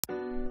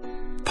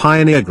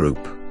Pioneer Group.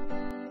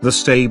 The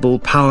stable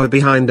power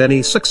behind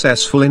any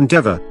successful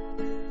endeavor.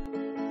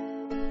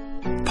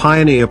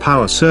 Pioneer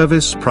Power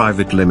Service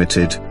Private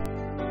Limited.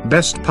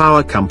 Best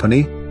Power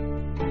Company.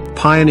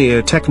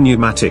 Pioneer Tech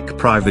Pneumatic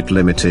Private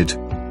Limited.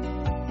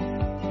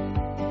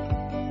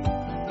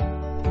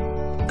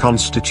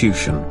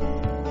 Constitution.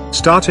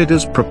 Started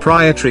as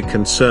proprietary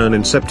concern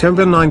in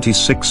September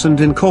 96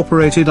 and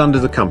incorporated under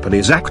the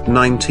Companies Act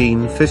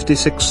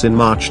 1956 in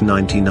March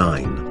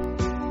 99.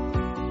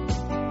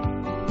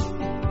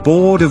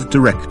 Board of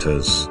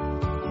Directors.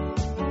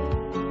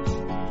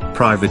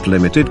 Private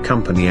limited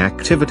company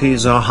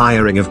activities are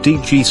hiring of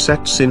DG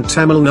sets in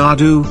Tamil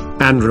Nadu,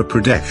 Andhra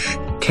Pradesh,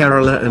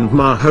 Kerala and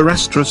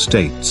Maharashtra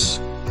states.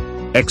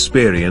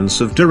 Experience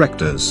of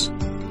directors.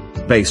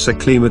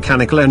 Basically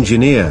mechanical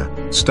engineer,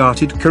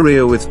 started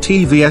career with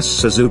TVS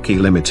Suzuki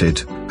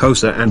Limited,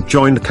 Hosa and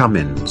joined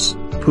Cummins,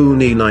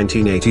 Pune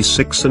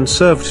 1986 and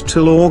served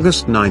till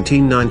August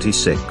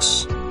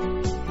 1996.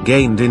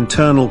 Gained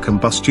internal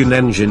combustion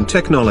engine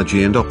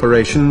technology and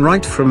operation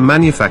right from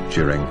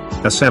manufacturing,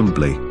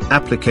 assembly,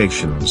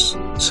 applications,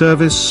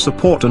 service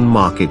support and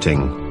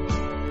marketing.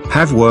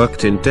 Have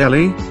worked in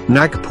Delhi,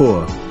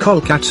 Nagpur,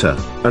 Kolkata,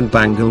 and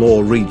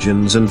Bangalore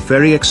regions and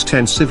very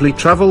extensively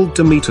traveled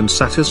to meet and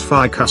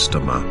satisfy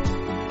customer.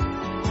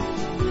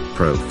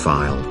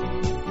 Profile.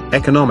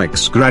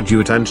 Economics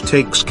graduate and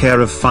takes care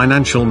of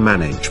financial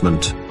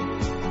management.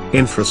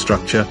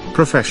 Infrastructure,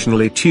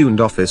 professionally tuned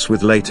office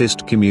with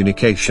latest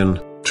communication,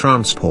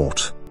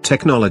 transport,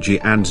 technology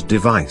and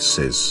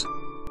devices.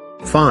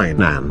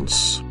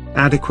 Finance.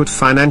 Adequate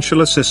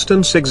financial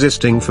assistance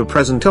existing for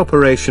present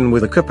operation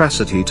with a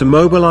capacity to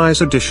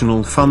mobilize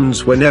additional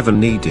funds whenever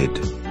needed.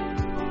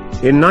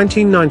 In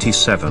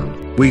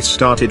 1997, we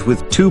started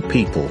with 2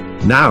 people,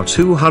 now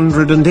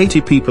 280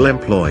 people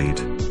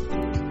employed.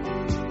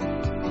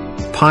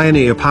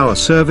 Pioneer Power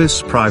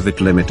Service Private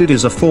Limited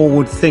is a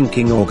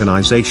forward-thinking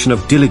organization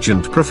of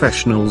diligent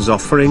professionals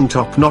offering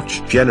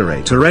top-notch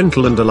generator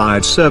rental and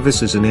allied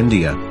services in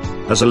India.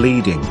 As a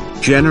leading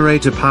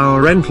generator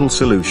power rental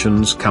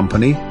solutions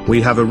company, we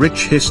have a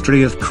rich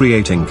history of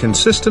creating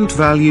consistent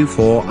value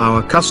for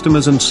our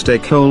customers and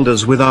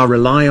stakeholders with our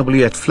reliable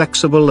yet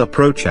flexible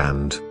approach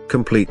and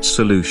complete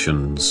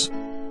solutions.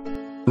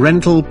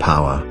 Rental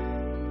power.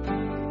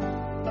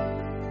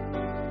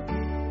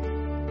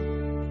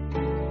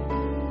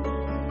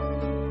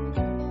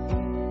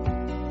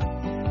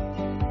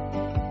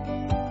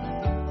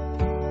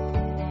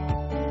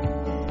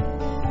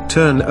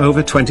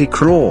 Turnover 20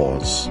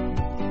 crores.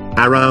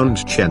 Around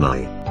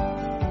Chennai,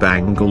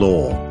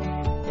 Bangalore,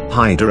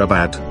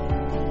 Hyderabad,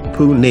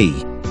 Pune,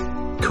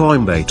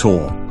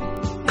 Coimbatore.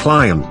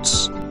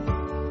 Clients: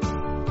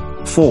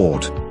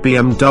 Ford,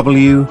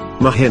 BMW,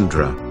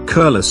 Mahindra,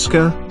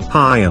 Kirloskar,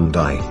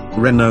 Hyundai,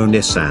 Renault,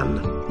 Nissan,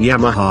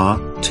 Yamaha,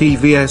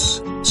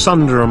 TVS,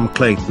 Sundaram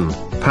Clayton,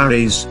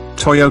 Paris,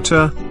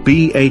 Toyota,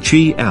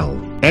 BHEL,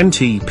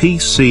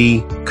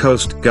 NTPC,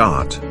 Coast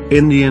Guard,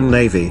 Indian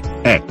Navy,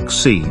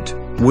 Exceed,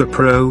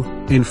 Wipro,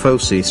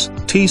 Infosys,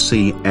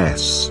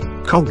 TCS,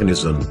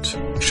 Cognizant,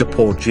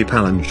 Shapoorji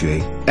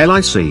Pallonji,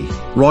 LIC,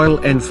 Royal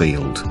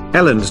Enfield,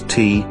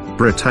 L&T,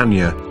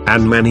 Britannia,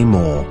 and many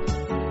more.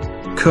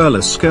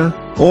 Kirloskar,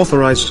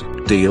 Authorized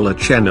Dealer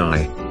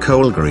Chennai,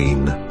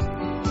 Colgreen.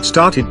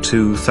 Started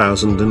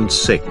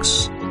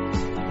 2006.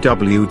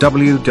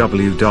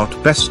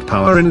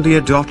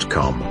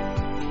 www.bestpowerindia.com.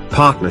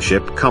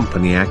 Partnership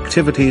company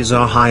activities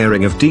are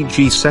hiring of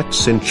DG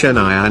sets in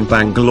Chennai and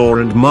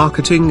Bangalore and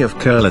marketing of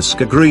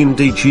Kirloskar Green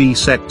DG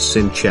sets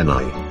in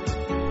Chennai.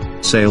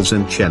 Sales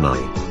in Chennai.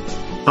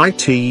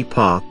 IT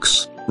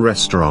parks,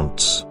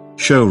 restaurants,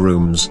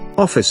 showrooms,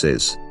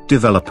 offices,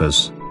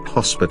 developers,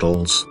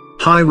 hospitals,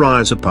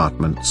 high-rise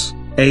apartments,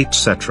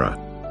 etc.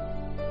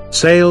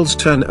 Sales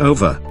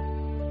turnover: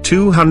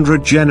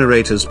 200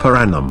 generators per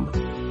annum.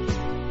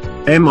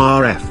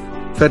 MRF,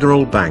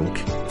 Federal Bank,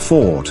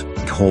 Ford,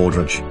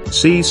 Godrej,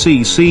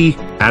 CCC,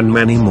 and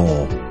many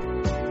more.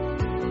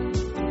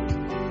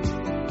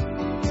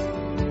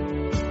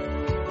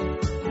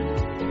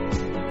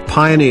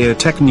 Pioneer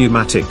Tech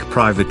Pneumatic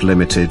Private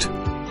Limited.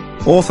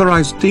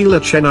 Authorized dealer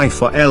Chennai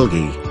for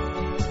LG.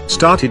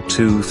 Started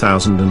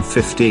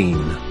 2015.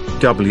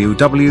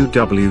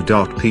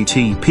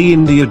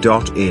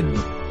 www.ptpindia.in.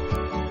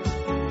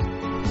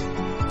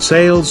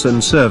 Sales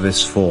and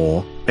service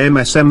for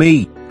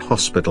MSME,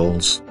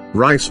 hospitals,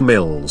 rice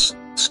mills,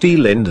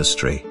 steel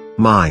industry,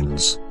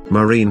 mines,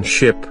 marine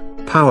ship,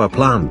 power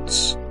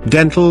plants,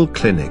 dental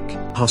clinic,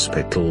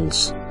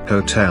 hospitals,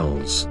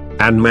 hotels,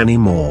 and many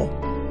more.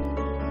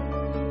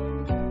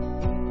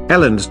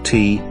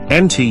 L&T,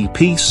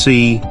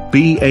 NTPC,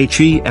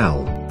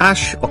 BHEL,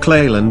 Ashok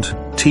Leyland,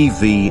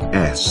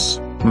 TVS,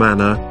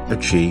 Mana,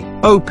 Achi,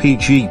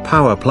 OPG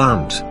Power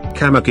Plant,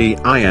 Kamaki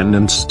Iron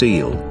and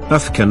Steel,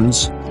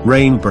 Afghans,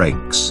 Rain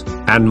Brakes,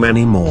 and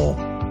many more.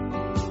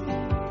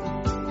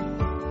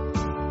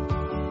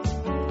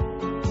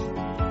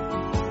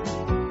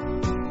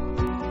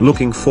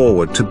 Looking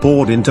forward to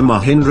board into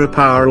Mahindra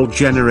Power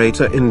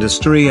Generator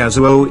Industry as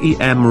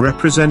OEM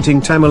representing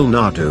Tamil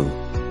Nadu.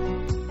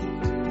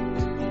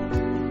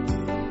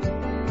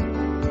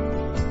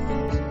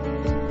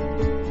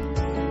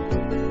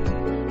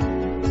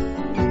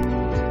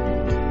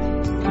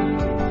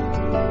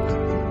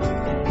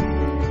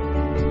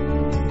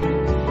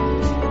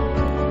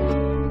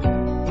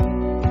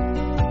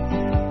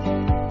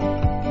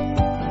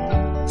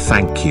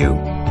 Thank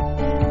you.